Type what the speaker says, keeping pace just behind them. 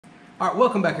All right,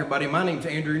 welcome back everybody. My name's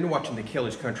Andrew and you're watching the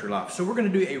Kelley's Country Life. So we're gonna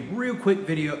do a real quick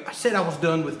video. I said I was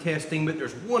done with testing, but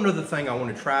there's one other thing I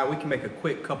wanna try. We can make a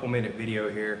quick couple-minute video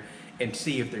here and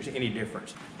see if there's any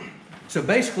difference. So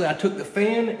basically I took the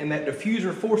fan and that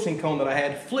diffuser forcing cone that I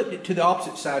had, flipped it to the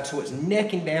opposite side so it's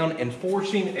necking down and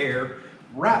forcing air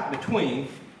right between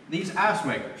these ice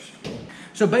makers.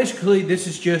 So basically this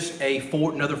is just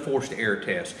another forced air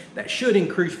test. That should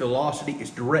increase velocity. It's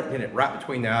directing it right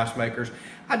between the ice makers.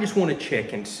 I just want to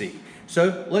check and see.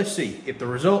 So let's see. If the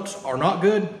results are not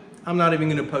good, I'm not even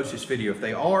going to post this video. If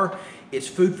they are, it's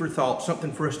food for thought,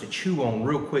 something for us to chew on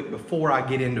real quick before I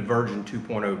get into version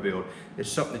 2.0 build. It's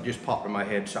something that just popped in my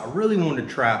head. So I really wanted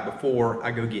to try it before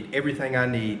I go get everything I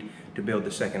need to build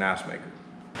the second ice maker.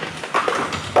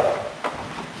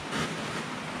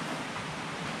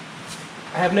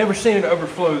 I have never seen it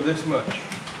overflow this much.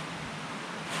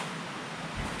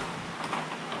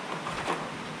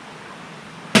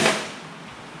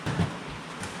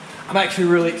 I'm actually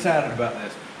really excited about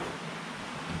this.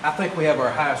 I think we have our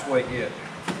highest weight yet.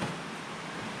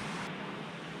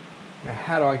 Now,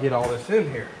 how do I get all this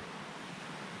in here?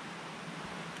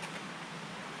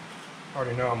 I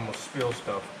already know I'm gonna spill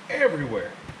stuff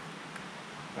everywhere.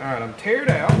 All right, I'm teared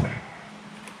out.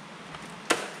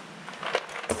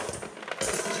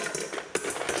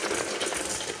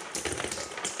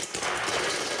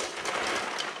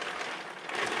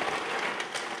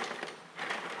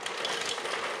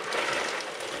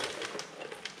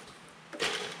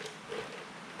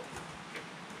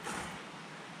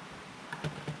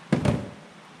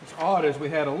 Odd as we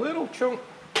had a little chunk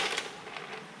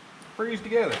freeze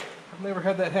together. I've never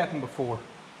had that happen before.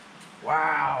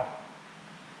 Wow.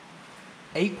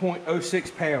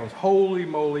 8.06 pounds. Holy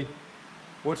moly.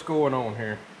 What's going on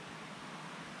here?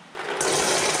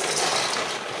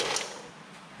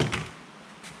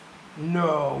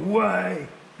 No way.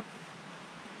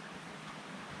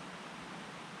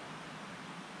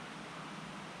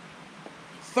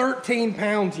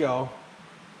 £13, y'all.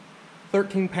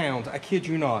 13 pounds, I kid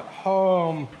you not.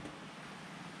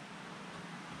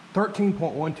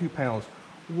 13.12 pounds.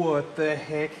 What the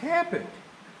heck happened?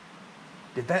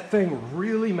 Did that thing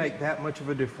really make that much of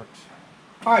a difference?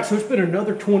 All right, so it's been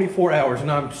another 24 hours and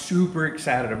I'm super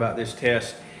excited about this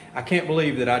test. I can't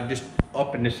believe that I just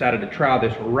up and decided to try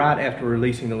this right after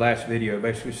releasing the last video,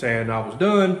 basically saying I was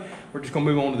done. We're just gonna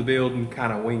move on to the build and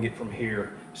kind of wing it from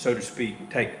here, so to speak, and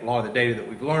take a lot of the data that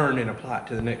we've learned and apply it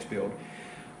to the next build.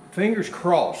 Fingers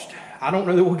crossed. I don't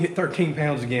know that we'll get 13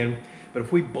 pounds again, but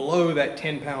if we blow that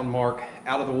 10-pound mark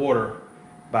out of the water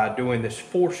by doing this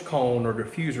force cone or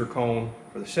diffuser cone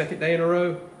for the second day in a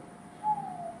row,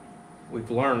 we've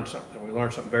learned something. We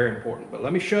learned something very important. But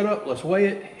let me shut up, let's weigh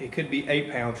it. It could be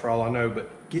 8 pounds for all I know, but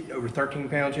getting over 13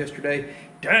 pounds yesterday,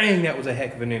 dang, that was a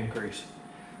heck of an increase.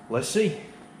 Let's see.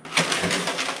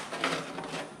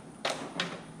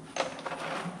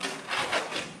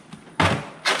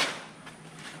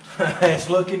 It's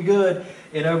looking good.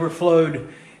 It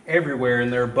overflowed everywhere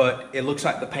in there, but it looks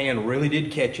like the pan really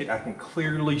did catch it. I can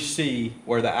clearly see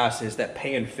where the ice is. That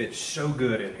pan fits so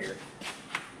good in here.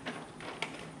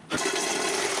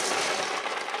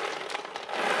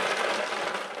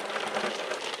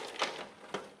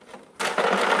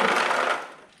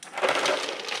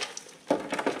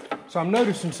 So I'm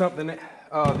noticing something.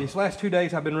 These last 2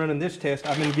 days I've been running this test,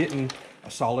 I've been getting a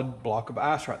solid block of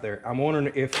ice right there. I'm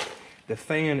wondering if the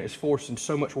fan is forcing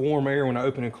so much warm air when I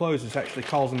open and close, it's actually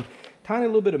causing a tiny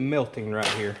little bit of melting right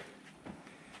here.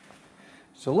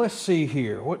 So let's see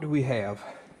here. What do we have?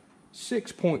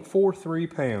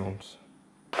 6.43 pounds.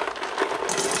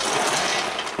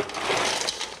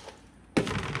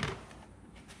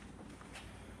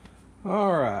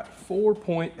 All right,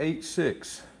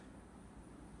 4.86.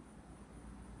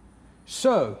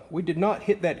 So we did not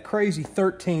hit that crazy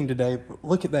 13 today, but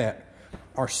look at that.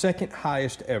 Our second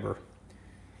highest ever.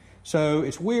 So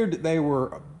it's weird that they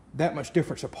were that much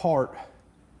difference apart,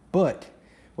 but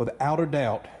without a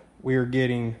doubt, we are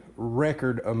getting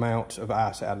record amounts of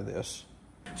ice out of this.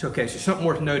 So okay, so something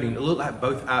worth noting, it looked like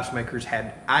both ice makers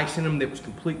had ice in them that was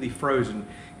completely frozen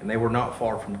and they were not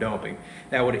far from dumping.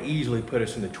 That would have easily put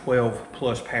us in the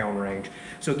 12+ pound range.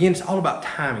 So again, it's all about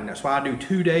timing. That's why I do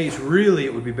 2 days. Really,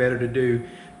 it would be better to do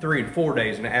 3 and 4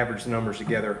 days and average the numbers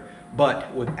together.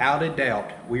 But without a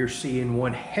doubt, we are seeing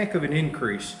one heck of an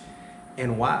increase.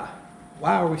 And why?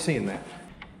 Why are we seeing that?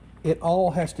 It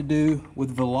all has to do with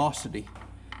velocity.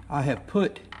 I have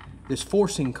put this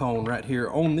forcing cone right here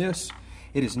on this.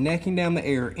 It is necking down the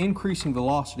air, increasing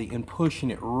velocity and pushing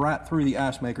it right through the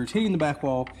ice makers, hitting the back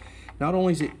wall. Not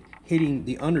only is it hitting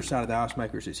the underside of the ice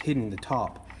makers, it's hitting the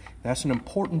top. That's an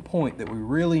important point that we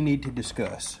really need to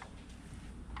discuss.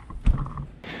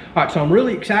 All right, so I'm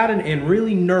really excited and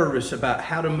really nervous about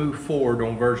how to move forward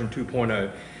on version 2.0.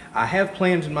 I have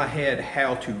plans in my head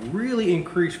how to really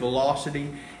increase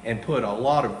velocity and put a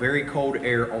lot of very cold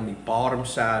air on the bottom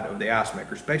side of the ice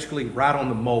makers, basically right on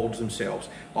the molds themselves.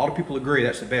 A lot of people agree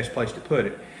that's the best place to put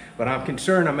it, but I'm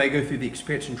concerned I may go through the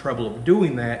expense and trouble of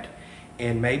doing that,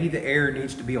 and maybe the air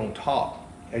needs to be on top.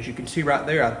 As you can see right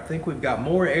there, I think we've got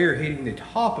more air hitting the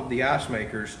top of the ice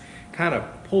makers, kind of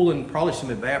pulling probably some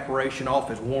evaporation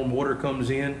off as warm water comes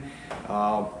in.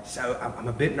 So I'm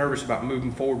a bit nervous about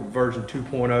moving forward with version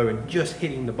 2.0 and just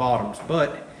hitting the bottoms.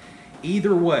 But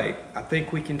either way, I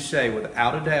think we can say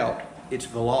without a doubt, it's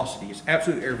velocity. It's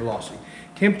absolute air velocity.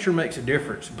 Temperature makes a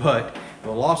difference, but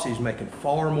velocity is making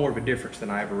far more of a difference than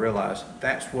I ever realized.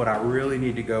 That's what I really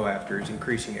need to go after, is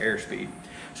increasing airspeed.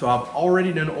 So I've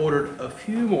already ordered a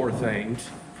few more things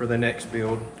for the next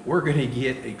build. We're going to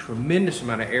get a tremendous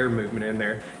amount of air movement in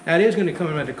there. Now it is going to come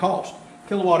at a cost.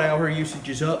 Kilowatt hour usage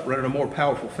is up, running a more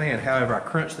powerful fan. However, I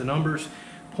crunched the numbers,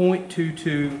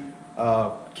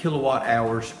 0.22 kilowatt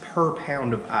hours per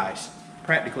pound of ice.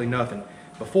 Practically nothing.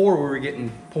 Before we were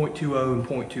getting 0.20 and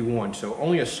 0.21, so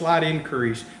only a slight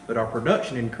increase, but our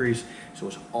production increased, so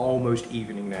it's almost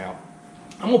evening now.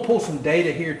 I'm gonna pull some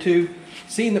data here too.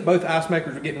 Seeing that both ice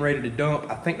makers are getting ready to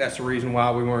dump, I think that's the reason why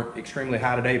we weren't extremely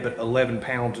high today, but 11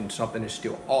 pounds and something is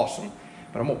still awesome.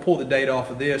 But I'm gonna pull the data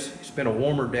off of this. It's been a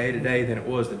warmer day today than it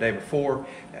was the day before.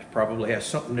 That probably has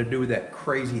something to do with that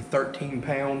crazy 13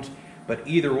 pounds. But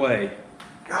either way,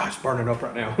 God, it's burning up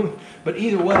right now. But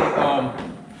either way,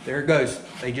 there it goes.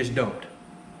 They just dumped.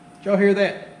 Did y'all hear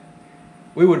that?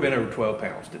 We would have been over 12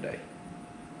 pounds today.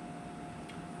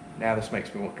 Now this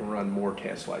makes me want to run more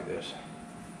tests like this.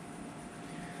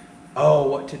 Oh,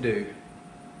 what to do?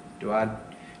 Do I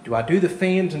do the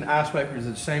fans and ice makers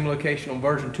at the same location on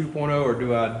version 2.0, or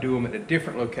do I do them at a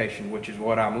different location, which is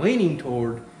what I'm leaning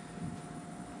toward?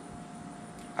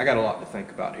 I got a lot to think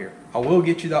about here. I will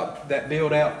get you that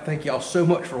build out. Thank y'all so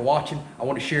much for watching. I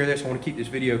want to share this. I want to keep this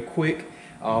video quick,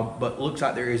 but it looks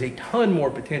like there is a ton more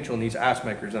potential in these ice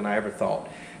makers than I ever thought.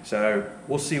 So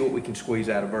we'll see what we can squeeze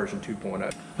out of version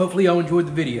 2.0. Hopefully y'all enjoyed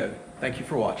the video. Thank you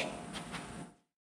for watching.